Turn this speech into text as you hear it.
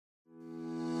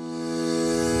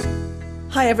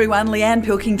Hi everyone, Leanne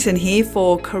Pilkington here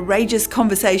for Courageous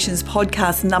Conversations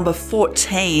podcast number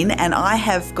 14, and I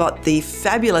have got the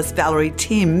fabulous Valerie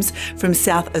Timms from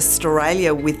South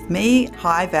Australia with me.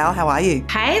 Hi Val, how are you?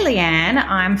 Hey Leanne,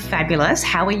 I'm fabulous.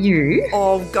 How are you?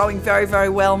 Oh, going very, very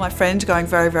well, my friend, going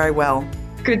very, very well.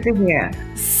 Good to hear.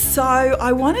 So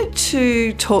I wanted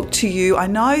to talk to you. I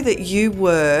know that you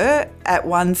were at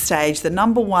one stage the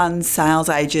number one sales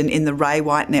agent in the Ray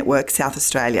White Network, South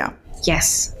Australia.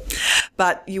 Yes.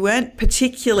 But you weren't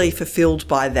particularly fulfilled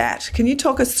by that. Can you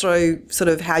talk us through sort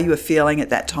of how you were feeling at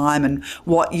that time and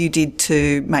what you did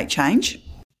to make change?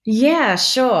 Yeah,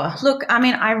 sure. Look, I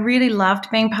mean, I really loved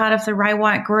being part of the Ray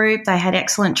White group. They had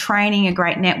excellent training, a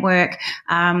great network.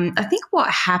 I think what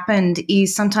happened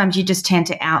is sometimes you just tend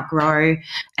to outgrow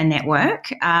a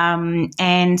network. I'd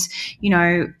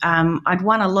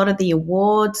won a lot of the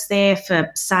awards there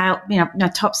for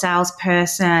top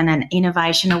salesperson and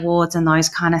innovation awards and those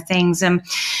kind of things. And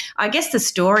I guess the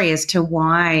story as to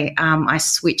why I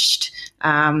switched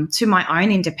to my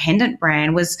own independent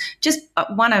brand was just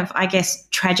one of, I guess,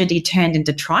 tragedy turned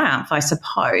into triumph, I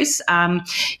suppose.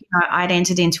 I'd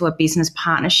entered into a business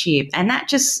partnership, and that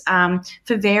just,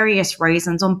 for various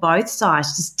reasons on both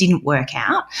sides, just didn't work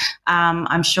out.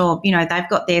 I'm sure, they've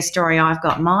got their story, I've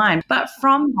got mine. But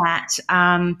from that,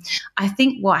 I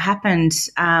think what happened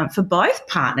for both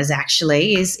partners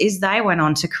actually is they went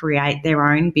on to create their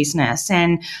own business,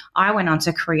 and I went on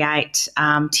to create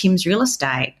Timms Real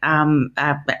Estate,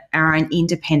 our own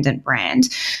independent brand.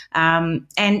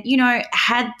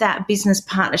 Had that business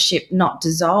partnership not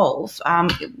dissolve,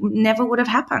 it never would have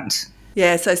happened.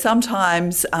 Yeah, so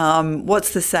sometimes,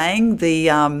 what's the saying?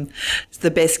 The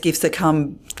best gifts that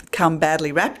come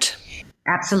badly wrapped.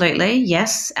 Absolutely,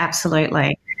 yes,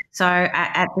 absolutely. So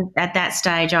at that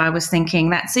stage, I was thinking,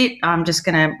 that's it. I'm just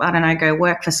going to, go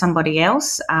work for somebody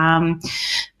else.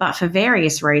 But for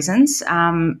various reasons,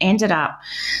 ended up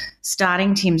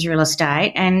starting Timms Real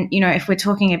Estate. And, if we're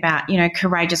talking about,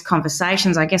 courageous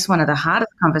conversations, I guess one of the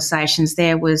hardest conversations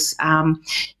there was,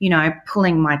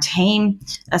 pulling my team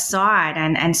aside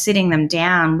and sitting them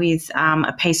down with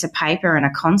a piece of paper and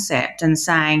a concept and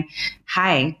saying,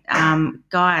 hey,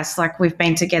 guys, like we've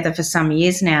been together for some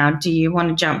years now. Do you want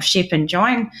to jump ship and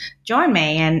join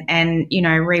me and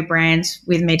rebrand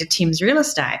with me to Timms Real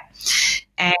Estate?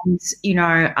 And,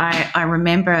 I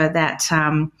remember that,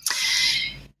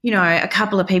 a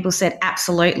couple of people said,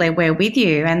 absolutely, we're with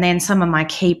you. And then some of my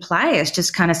key players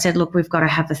just kind of said, look, we've got to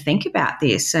have a think about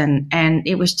this. And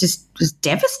it was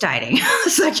devastating. I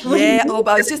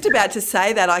was just about to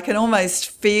say that. I can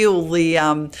almost feel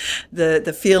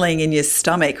the feeling in your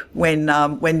stomach when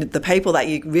the people that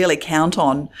you really count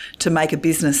on to make a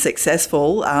business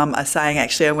successful are saying,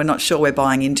 actually, we're not sure we're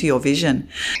buying into your vision.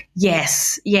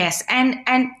 Yes.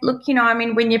 And look,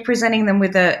 when you're presenting them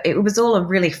it was all a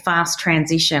really fast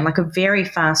transition, like a very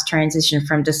fast transition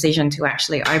from decision to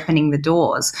actually opening the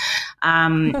doors.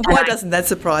 Why doesn't that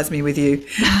surprise me with you?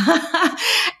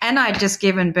 And I'd just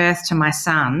given birth to my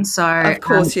son. So of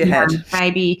course you had.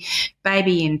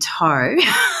 Baby in tow.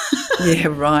 Yeah,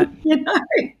 right.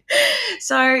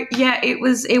 So yeah, it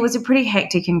was a pretty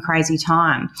hectic and crazy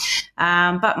time.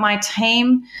 But my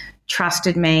team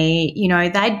trusted me.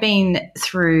 They'd been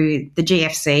through the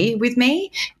GFC with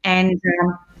me, and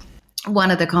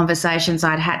one of the conversations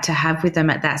I'd had to have with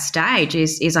them at that stage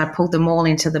is I pulled them all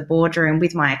into the boardroom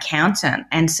with my accountant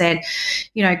and said,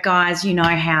 guys,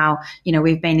 how,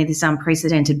 we've been in this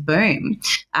unprecedented boom.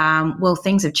 Well,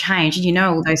 things have changed.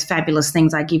 All those fabulous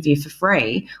things I give you for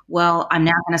free. Well, I'm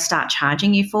now going to start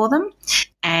charging you for them.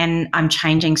 And I'm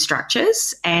changing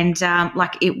structures, and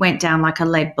it went down like a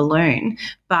lead balloon.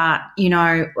 But,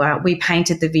 we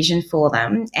painted the vision for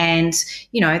them, and,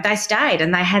 they stayed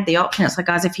and they had the option. It's like,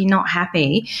 guys, if you're not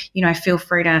happy, feel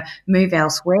free to move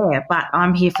elsewhere. But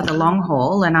I'm here for the long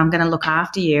haul, and I'm going to look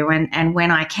after you. And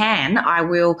when I can, I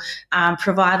will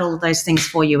provide all of those things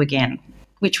for you again,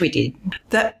 which we did.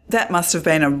 That must have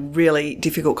been a really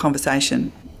difficult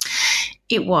conversation.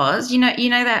 It was,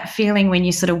 that feeling when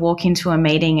you sort of walk into a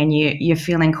meeting and you're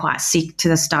feeling quite sick to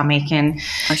the stomach, and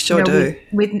I sure do.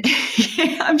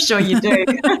 I'm sure you do.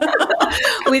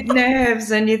 With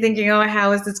nerves, and you're thinking, oh,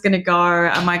 how is this going to go?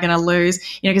 Am I going to lose?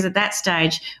 Because at that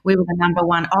stage we were the number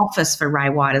one office for Ray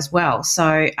White as well.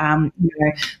 So,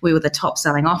 we were the top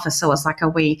selling office. So it's like, are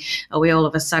we all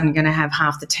of a sudden going to have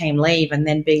half the team leave and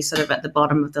then be sort of at the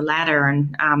bottom of the ladder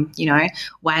and,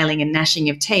 wailing and gnashing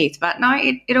of teeth? But no,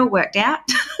 it all worked out.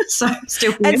 So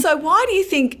still here. And so why do you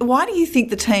think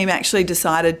the team actually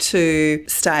decided to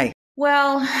stay?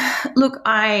 Well, look,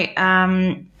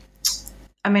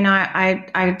 I mean,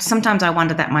 I sometimes I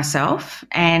wonder that myself,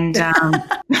 and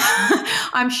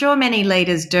I'm sure many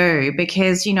leaders do,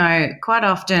 because, you know, quite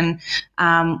often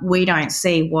we don't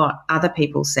see what other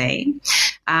people see.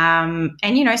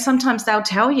 And, you know, sometimes they'll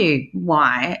tell you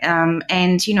why.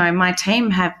 And, you know, my team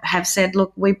have said,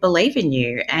 look, we believe in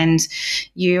you and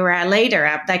you're our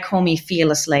leader. They call me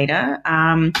fearless leader.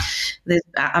 There's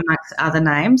amongst other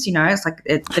names, you know, it's like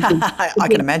the I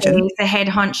can imagine. The head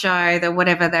honcho, the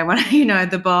whatever they want, you know,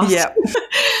 the boss. Yep.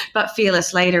 But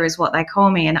fearless leader is what they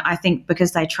call me. And I think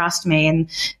because they trust me and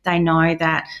they know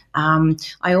that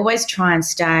I always try and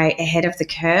stay ahead of the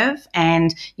curve.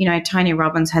 And, you know, Tony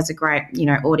Robbins has a great, you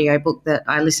know, audio book that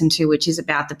I listen to, which is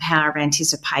about the power of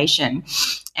anticipation.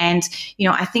 And, you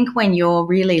know, I think when you're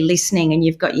really listening and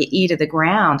you've got your ear to the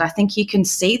ground, I think you can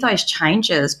see those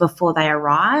changes before they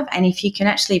arrive. And if you can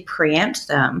actually preempt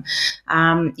them,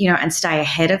 you know, and stay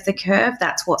ahead of the curve,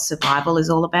 that's what survival is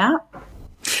all about.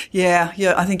 Yeah,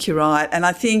 I think you're right. And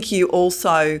I think you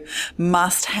also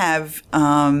must have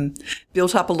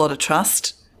built up a lot of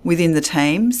trust within the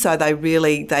team, so they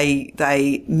really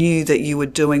they knew that you were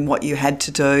doing what you had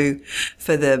to do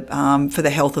for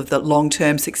the health of the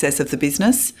long-term success of the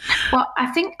business. Well,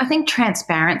 I think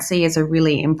transparency is a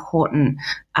really important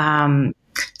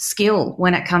skill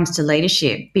when it comes to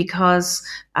leadership, because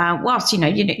whilst, you know,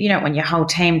 you don't want your whole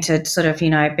team to sort of, you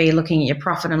know, be looking at your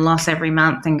profit and loss every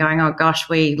month and going, oh gosh,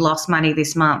 we lost money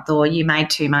this month, or you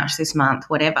made too much this month,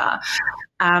 whatever.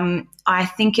 I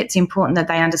think it's important that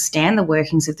they understand the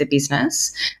workings of the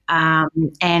business,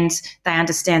 and they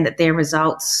understand that their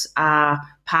results are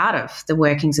part of the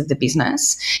workings of the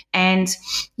business. And,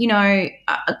 you know,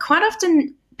 quite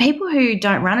often people who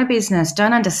don't run a business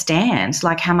don't understand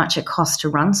like how much it costs to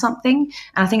run something.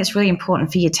 And I think it's really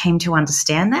important for your team to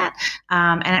understand that,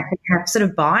 and actually have sort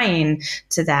of buy-in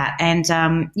to that.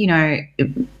 And, you know,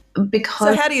 because...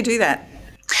 So how do you do that?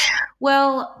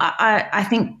 Well, I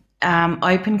think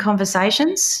open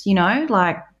conversations, you know,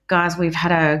 like, guys, we've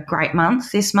had a great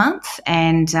month this month.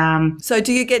 And so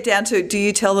do you get down to, do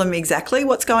you tell them exactly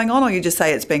what's going on, or you just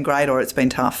say it's been great or it's been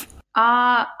tough?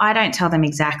 I don't tell them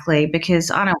exactly,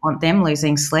 because I don't want them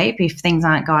losing sleep if things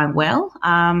aren't going well.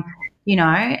 You know,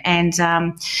 and,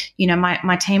 you know,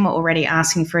 my team were already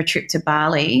asking for a trip to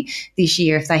Bali this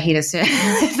year if they hit a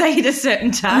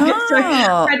certain target. Oh, so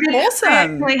awesome. I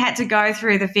actually had to go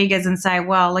through the figures and say,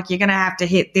 well, look, you're going to have to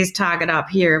hit this target up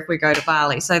here if we go to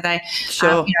Bali. So they,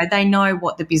 sure. You know, they know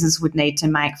what the business would need to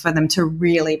make for them to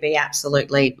really be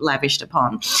absolutely lavished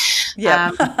upon.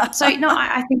 Yeah. So no,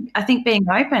 I think being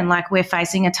open, like, we're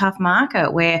facing a tough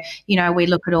market where, you know, we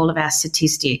look at all of our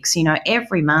statistics. You know,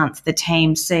 every month the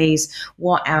team sees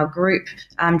what our group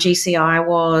GCI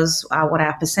was, what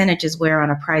our percentages were on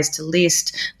a praise to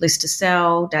list to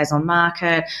sell, days on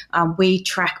market. We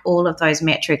track all of those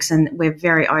metrics, and we're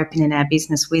very open in our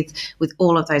business with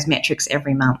all of those metrics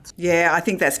every month. Yeah, I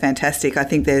think that's fantastic. I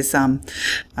think there's,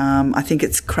 I think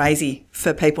it's crazy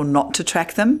for people not to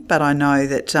track them, but I know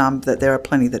that that there are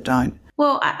plenty that don't.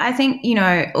 Well, I think, you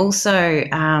know, also,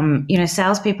 you know,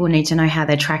 salespeople need to know how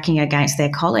they're tracking against their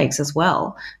colleagues as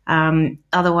well.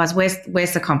 Otherwise,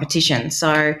 where's the competition?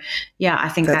 So, yeah, I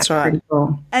think that's right. Pretty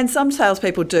cool. And some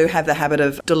salespeople do have the habit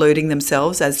of deluding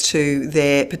themselves as to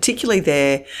particularly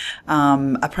their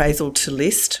appraisal to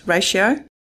list ratio.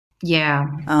 Yeah.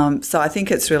 So I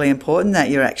think it's really important that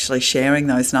you're actually sharing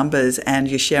those numbers, and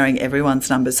you're sharing everyone's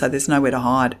numbers, so there's nowhere to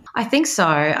hide. I think so.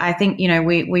 I think, you know,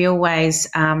 we always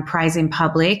praise in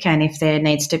public, and if there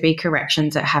needs to be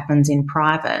corrections, it happens in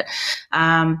private.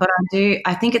 But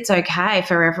I think it's okay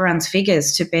for everyone's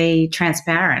figures to be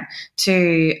transparent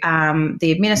to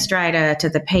the administrator, to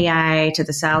the PA, to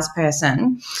the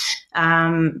salesperson.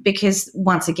 Because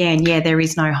once again, yeah, there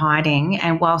is no hiding.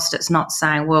 And whilst it's not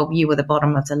saying, well, you were the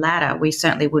bottom of the ladder, we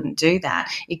certainly wouldn't do that.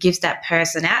 It gives that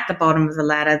person at the bottom of the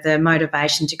ladder the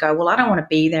motivation to go, well, I don't want to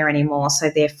be there anymore, so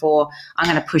therefore I'm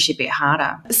going to push a bit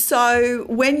harder. So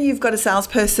when you've got a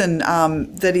salesperson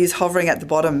that is hovering at the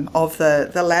bottom of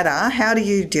the ladder, how do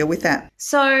you deal with that?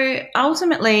 So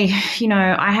ultimately, you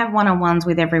know, I have one-on-ones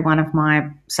with every one of my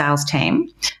sales team.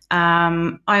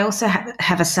 I also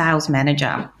have a sales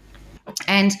manager.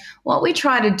 And what we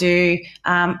try to do,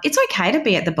 it's okay to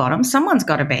be at the bottom. Someone's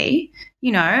got to be,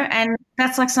 you know, and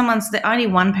that's like only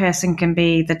one person can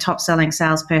be the top selling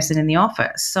salesperson in the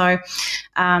office. So,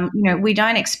 you know, we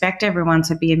don't expect everyone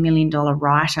to be $1 million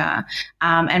writer,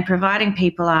 and providing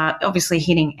people are obviously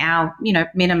hitting our, you know,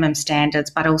 minimum standards,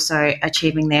 but also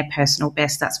achieving their personal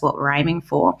best. That's what we're aiming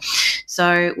for.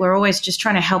 So we're always just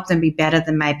trying to help them be better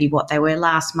than maybe what they were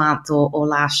last month or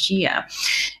last year.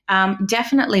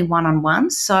 Definitely one-on-one.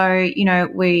 So,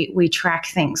 we track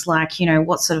things like,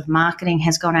 what sort of marketing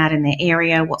has gone out in the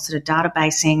area, what sort of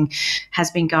databasing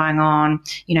has been going on,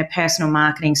 personal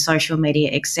marketing, social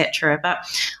media, etc. But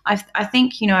I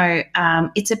think,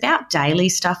 it's about daily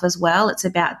stuff as well. It's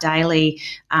about daily,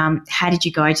 how did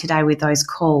you go today with those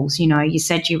calls? You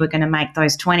said you were going to make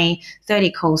those 20,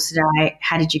 30 calls today.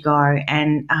 How did you go?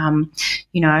 And,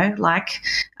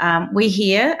 we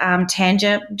hear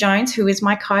Tanja Jones, who is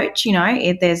my coach,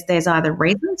 there's either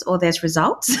reasons or there's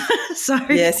results. So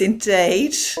yes,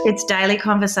 indeed. It's daily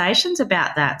conversations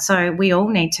about that. So we all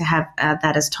need to have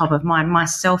that as top of mind,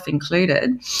 myself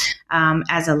included.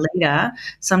 As a leader,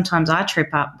 sometimes I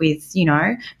trip up with,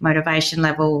 motivation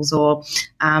levels or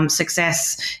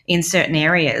success in certain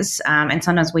areas. And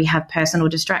sometimes we have personal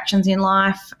distractions in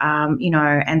life,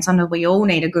 and sometimes we all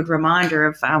need a good reminder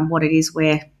of what it is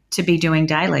we're to be doing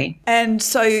daily. And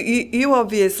so you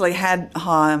obviously had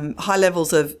high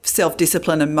levels of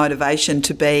self-discipline and motivation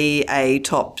to be a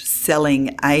top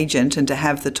selling agent and to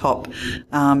have the top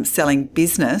selling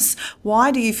business.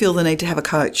 Why do you feel the need to have a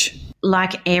coach?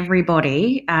 Like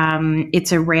everybody,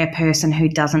 it's a rare person who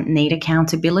doesn't need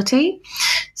accountability.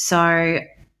 So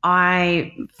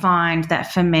I find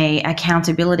that for me,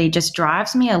 accountability just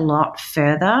drives me a lot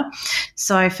further.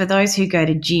 So for those who go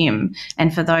to gym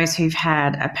and for those who've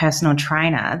had a personal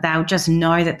trainer, they'll just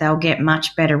know that they'll get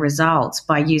much better results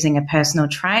by using a personal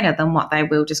trainer than what they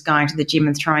will just going to the gym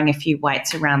and throwing a few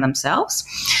weights around themselves,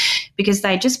 because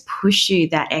they just push you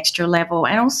that extra level.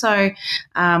 And also,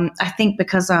 I think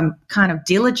because I'm kind of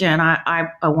diligent, I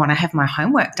want to have my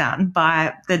homework done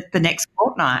by the next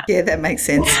fortnight. Yeah, that makes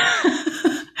sense.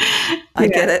 I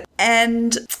get it.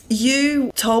 And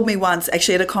you told me once,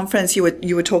 actually at a conference, you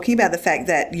were talking about the fact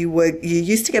that you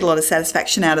used to get a lot of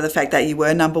satisfaction out of the fact that you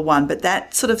were number one, but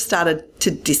that sort of started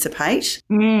to dissipate.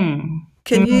 Can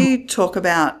you talk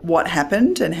about what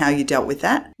happened and how you dealt with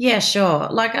that? Yeah, sure.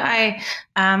 Like I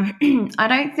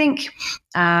don't think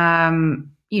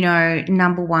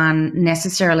number one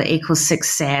necessarily equals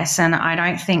success. And I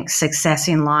don't think success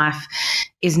in life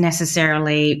is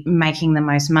necessarily making the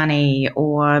most money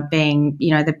or being,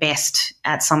 the best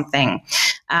at something.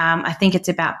 I think it's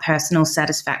about personal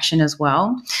satisfaction as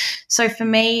well. So for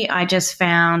me, I just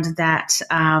found that,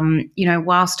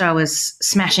 whilst I was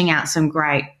smashing out some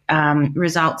great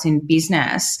results in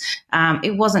business,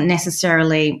 it wasn't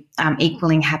necessarily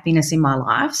equaling happiness in my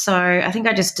life. So I think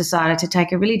I just decided to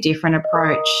take a really different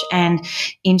approach and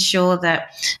ensure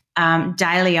that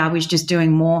daily I was just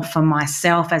doing more for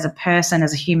myself as a person,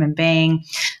 as a human being.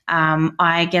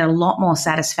 I get a lot more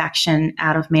satisfaction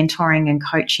out of mentoring and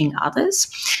coaching others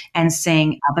and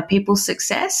seeing other people's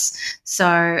success.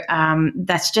 So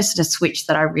that's just a switch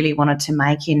that I really wanted to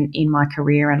make in my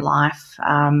career and life.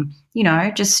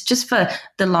 Just for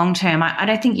the long term. I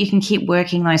don't think you can keep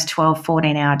working those 12,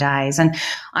 14-hour days. And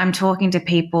I'm talking to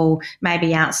people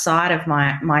maybe outside of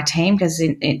my team, because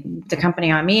in the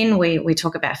company I'm in, we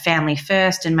talk about family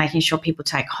first and making sure people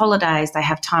take holidays, they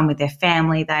have time with their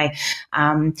family, they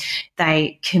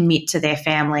commit to their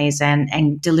families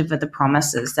and deliver the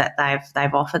promises that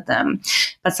they've offered them.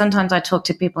 But sometimes I talk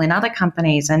to people in other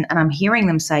companies and I'm hearing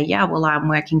them say, yeah, well, I'm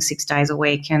working 6 days a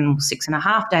week and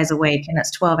 6.5 days a week and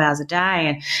it's 12 hours a day.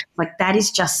 And like, that is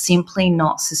just simply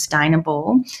not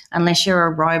sustainable unless you're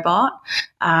a robot.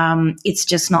 It's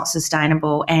just not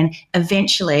sustainable. And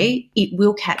eventually it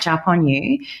will catch up on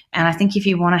you. And I think if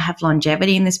you want to have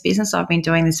longevity in this business, I've been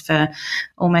doing this for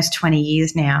almost 20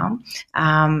 years now.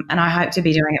 And I hope to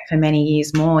be doing it for many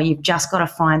years more. You've just got to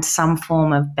find some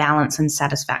form of balance and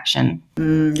satisfaction.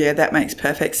 Yeah, that makes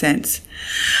perfect sense.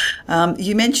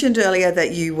 You mentioned earlier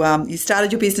that you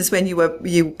started your business when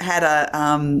you had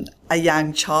a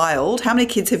young child. How many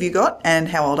kids have you got and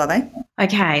how old are they?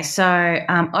 Okay, so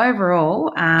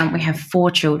overall we have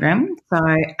 4 children, so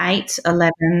 8,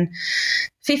 11,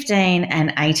 15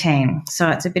 and 18. So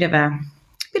it's a bit of a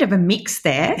mix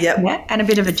there. Yep. Yeah, and a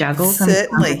bit of a juggle Certainly.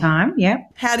 from time to time. Yeah.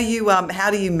 How do you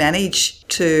manage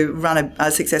to run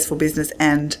a successful business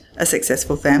and a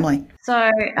successful family?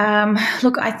 So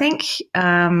look, I think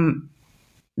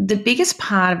the biggest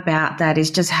part about that is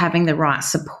just having the right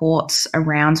supports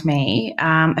around me.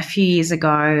 A few years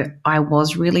ago, I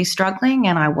was really struggling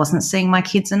and I wasn't seeing my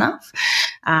kids enough.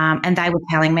 And they were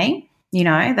telling me,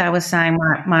 they were saying,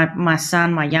 my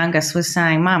son, my youngest, was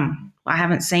saying, Mum, I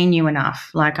haven't seen you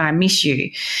enough. Like, I miss you.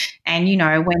 And, you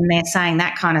know, when they're saying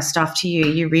that kind of stuff to you,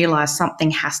 you realize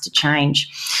something has to change.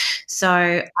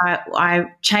 So I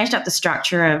changed up the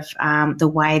structure of the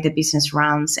way the business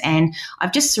runs, and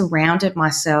I've just surrounded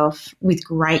myself with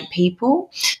great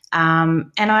people,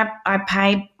 and I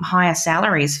pay higher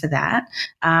salaries for that.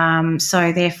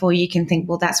 So therefore you can think,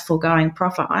 well, that's foregoing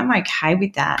profit. I'm okay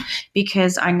with that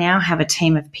because I now have a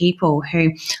team of people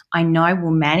who I know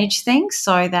will manage things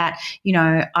so that, you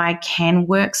know, I can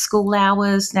work school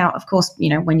hours. Now, of course, you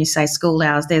know, when you say school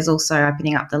hours, there's also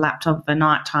opening up the laptop at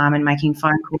night time and making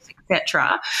phone calls,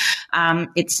 etc.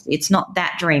 It's not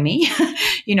that dreamy,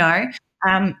 you know.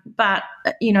 But,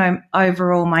 you know,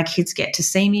 overall, my kids get to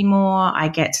see me more. I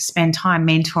get to spend time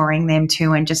mentoring them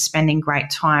too, and just spending great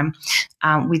time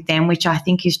with them, which I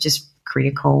think is just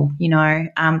critical, you know.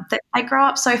 They grow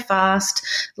up so fast.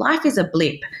 Life is a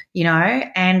blip, you know,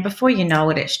 and before you know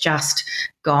it, it's just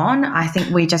gone. I think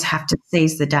we just have to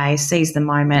seize the day, seize the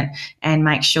moment, and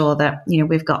make sure that, you know,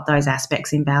 we've got those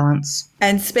aspects in balance.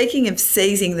 And speaking of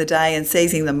seizing the day and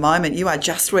seizing the moment, you are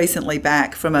just recently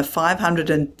back from a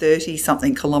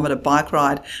 530-something kilometre bike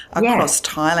ride across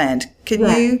Thailand. Can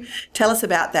you tell us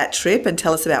about that trip and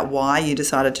tell us about why you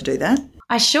decided to do that?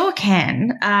 I sure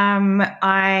can.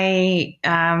 I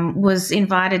was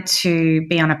invited to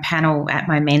be on a panel at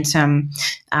Momentum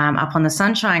up on the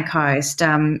Sunshine Coast,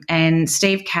 and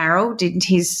Steve Carroll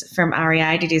from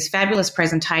REA did his fabulous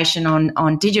presentation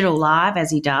on Digital Live, as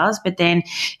he does, but then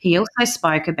he also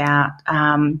spoke about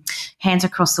Hands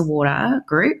Across the Water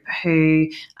group, who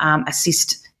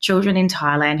assist children in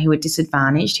Thailand who are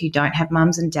disadvantaged, who don't have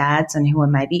mums and dads, and who are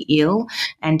maybe ill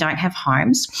and don't have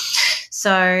homes.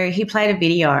 So he played a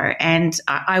video, and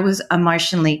I was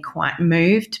emotionally quite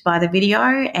moved by the video.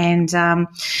 And,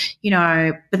 you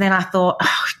know, but then I thought,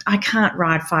 I can't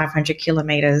ride 500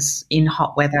 kilometres in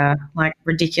hot weather, like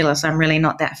ridiculous. I'm really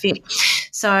not that fit.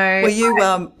 So were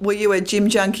you a gym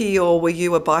junkie, or were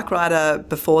you a bike rider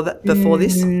before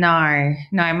this? No.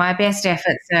 My best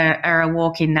efforts are a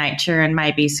walk in nature and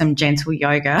maybe some gentle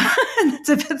yoga.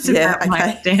 That's about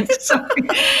my extent.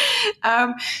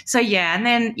 So yeah, and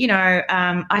then, you know,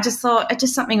 I just thought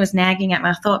something was nagging at me.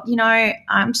 I thought, you know,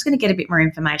 I'm just going to get a bit more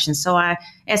information. So I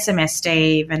SMS'd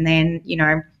Steve, and then, you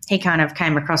know, he kind of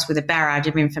came across with a barrage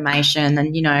of information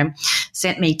and, you know,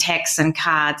 sent me texts and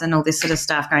cards and all this sort of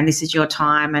stuff going, this is your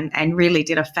time, and really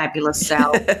did a fabulous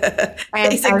sell.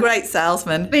 He's a great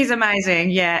salesman. He's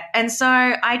amazing, yeah. And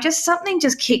so something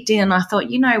just kicked in, and I thought,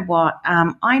 you know what,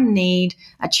 I need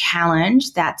a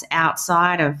challenge that's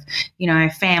outside of, you know,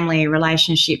 family,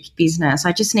 relationships, business.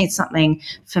 I just need something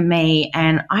for me,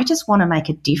 and I just want to make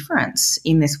a difference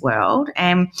in this world.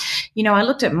 And, you know, I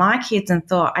looked at my kids and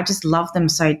thought, I just love them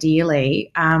so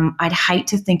dearly. I'd hate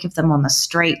to think of them on the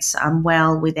streets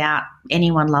unwell without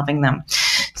anyone loving them.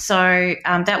 So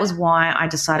that was why I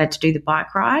decided to do the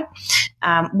bike ride.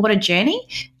 What a journey.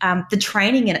 The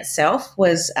training in itself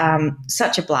was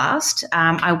such a blast.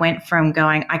 I went from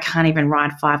going, I can't even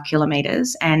ride 5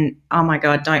 kilometres, and, oh, my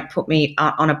God, don't put me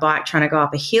on a bike trying to go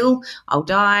up a hill. I'll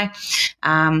die.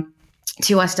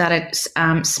 To I started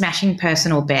smashing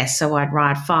personal bests. So I'd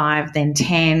ride 5, then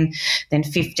 10, then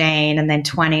 15, and then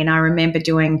 20. And I remember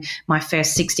doing my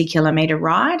first 60-kilometre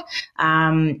ride,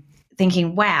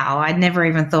 thinking, wow, I never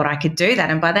even thought I could do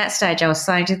that. And by that stage, I was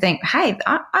starting to think, hey,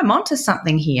 I'm onto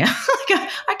something here.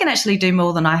 I can actually do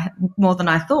more than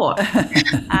I thought.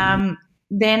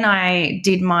 Then I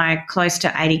did my close to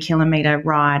 80-kilometre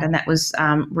ride, and that was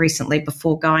recently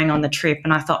before going on the trip.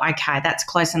 And I thought, okay, that's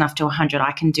close enough to 100.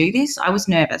 I can do this. I was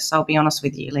nervous, I'll be honest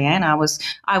with you, Leanne. I was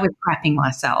crapping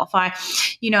myself. I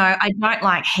don't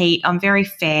like heat. I'm very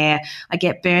fair. I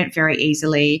get burnt very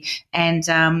easily, and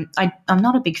I'm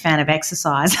not a big fan of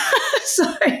exercise. So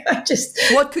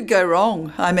What could go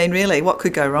wrong? I mean, really, what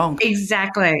could go wrong?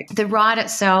 Exactly. The ride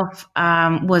itself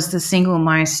was the single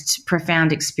most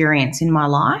profound experience in my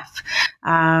life.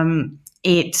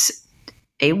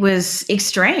 It was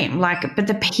extreme, but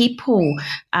the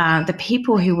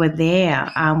people who were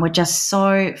there were just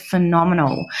so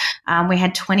phenomenal. We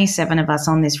had 27 of us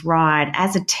on this ride.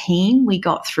 As a team, we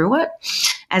got through it.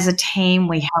 As a team,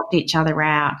 we helped each other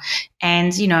out.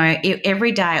 And, you know,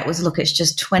 every day it was, look, it's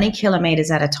just 20 kilometres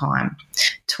at a time.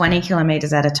 20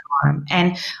 kilometers at a time.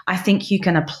 And I think you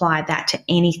can apply that to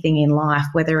anything in life,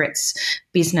 whether it's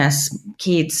business,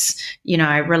 kids,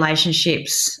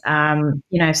 relationships,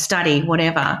 study,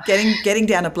 whatever. Getting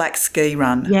down a black ski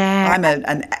run. Yeah. I'm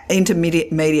an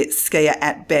intermediate skier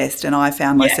at best, and I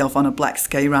found myself on a black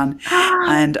ski run.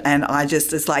 and I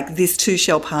just, it's like, this too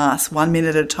shall pass, 1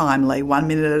 minute at a time, Lee, 1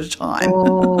 minute at a time.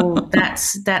 Oh,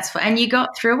 and you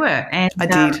got through it. And I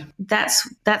did. That's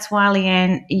why,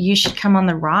 Leanne, you should come on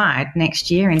the ride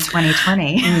next year in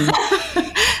 2020.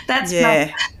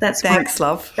 Thanks,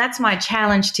 love. That's my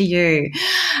challenge to you.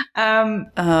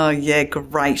 Oh, yeah,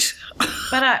 great.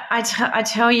 But I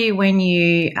tell you, when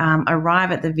you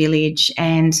arrive at the village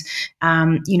and,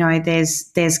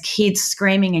 there's kids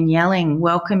screaming and yelling,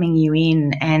 welcoming you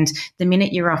in, and the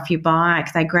minute you're off your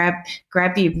bike, they grab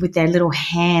you with their little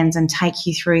hands and take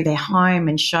you through their home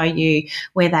and show you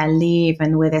where they live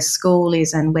and where their school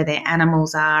is and where their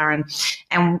animals are. And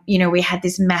we had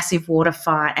this massive water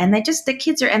fight, and the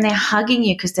kids and they're hugging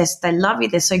you because they love you.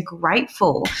 They're so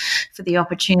grateful for the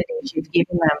opportunities you've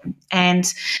given them.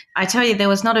 And I tell you, there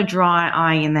was not a dry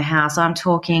eye in the house. I'm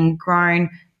talking grown,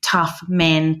 tough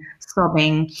men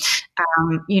sobbing,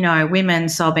 women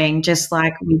sobbing, just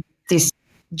like with this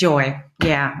joy.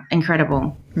 Yeah,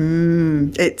 incredible.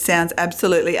 It sounds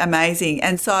absolutely amazing.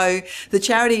 And so the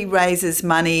charity raises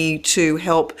money to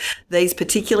help these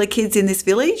particular kids in this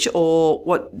village, or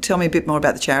what? Tell me a bit more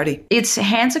about the charity. It's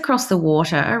Hands Across the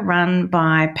Water, run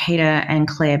by Peter and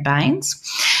Claire Baines.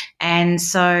 And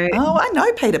so... Oh, I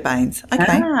know Peter Baines.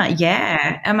 Okay.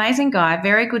 Yeah. Amazing guy.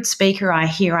 Very good speaker. I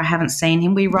haven't seen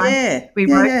him. We wrote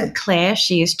with Claire.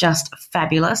 She is just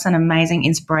fabulous, an amazing,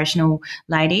 inspirational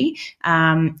lady.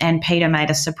 And Peter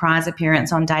made a surprise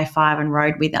appearance on day 5 and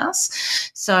rode with us.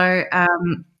 So,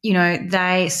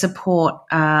 they support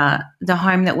the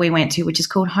home that we went to, which is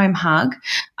called Home Hug,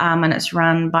 and it's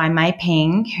run by Mei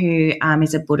Ping, who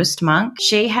is a Buddhist monk.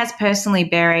 She has personally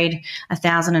buried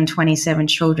 1,027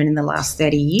 children in the last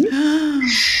 30 years.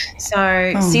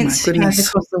 So since Hands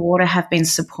Across the Water have been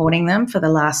supporting them for the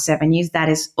last 7 years, that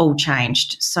is all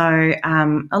changed. So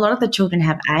a lot of the children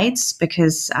have AIDS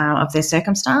because of their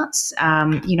circumstance.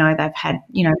 They've had,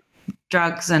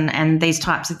 drugs and these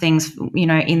types of things,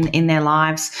 in their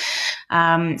lives.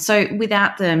 So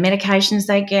without the medications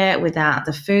they get, without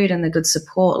the food and the good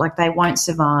support, they won't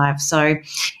survive. So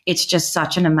it's just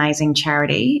such an amazing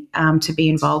charity to be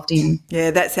involved in.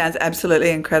 Yeah, that sounds absolutely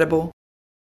incredible.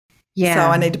 Yeah. So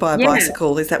I need to buy a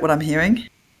bicycle. Is that what I'm hearing?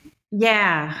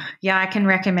 Yeah, I can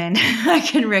recommend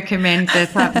the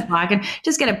type of bike. And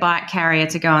just get a bike carrier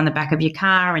to go on the back of your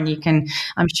car, and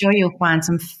I'm sure you'll find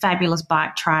some fabulous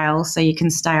bike trails so you can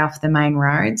stay off the main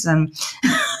roads. And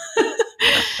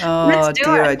oh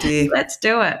dear. Let's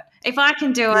do it. If I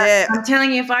can do it, I'm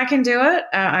telling you, if I can do it,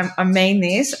 I mean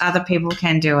this, other people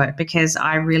can do it, because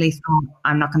I really thought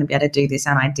I'm not going to be able to do this,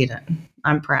 and I did it.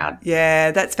 I'm proud.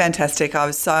 Yeah, that's fantastic. I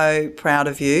was so proud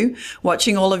of you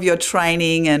watching all of your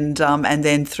training and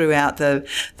then throughout the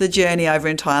journey over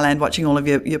in Thailand, watching all of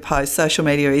your posts. Social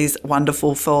media is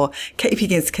wonderful for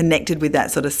keeping us connected with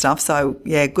that sort of stuff. So,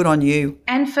 yeah, good on you.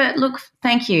 And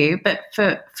thank you. But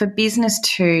for business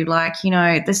too,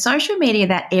 the social media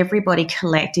that everybody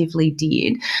collectively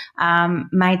did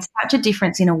made such a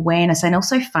difference in awareness and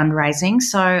also fundraising.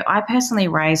 So I personally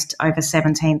raised over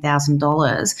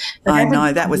 $17,000. I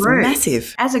know, that was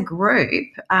massive. As a group,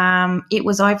 it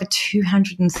was over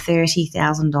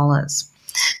 $230,000.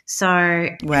 So,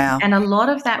 wow. And a lot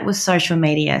of that was social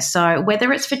media. So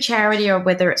whether it's for charity or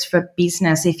whether it's for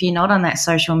business, if you're not on that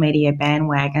social media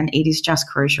bandwagon, it is just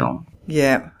crucial.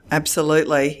 Yeah.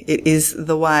 Absolutely. It is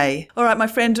the way. All right, my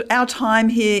friend, our time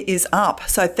here is up.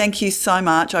 So thank you so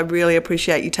much. I really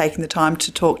appreciate you taking the time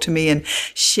to talk to me and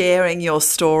sharing your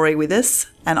story with us.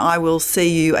 And I will see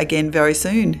you again very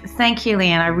soon. Thank you,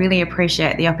 Leanne. I really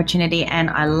appreciate the opportunity, and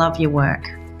I love your work.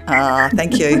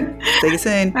 Thank you. See you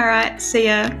soon. All right. See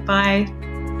ya. Bye.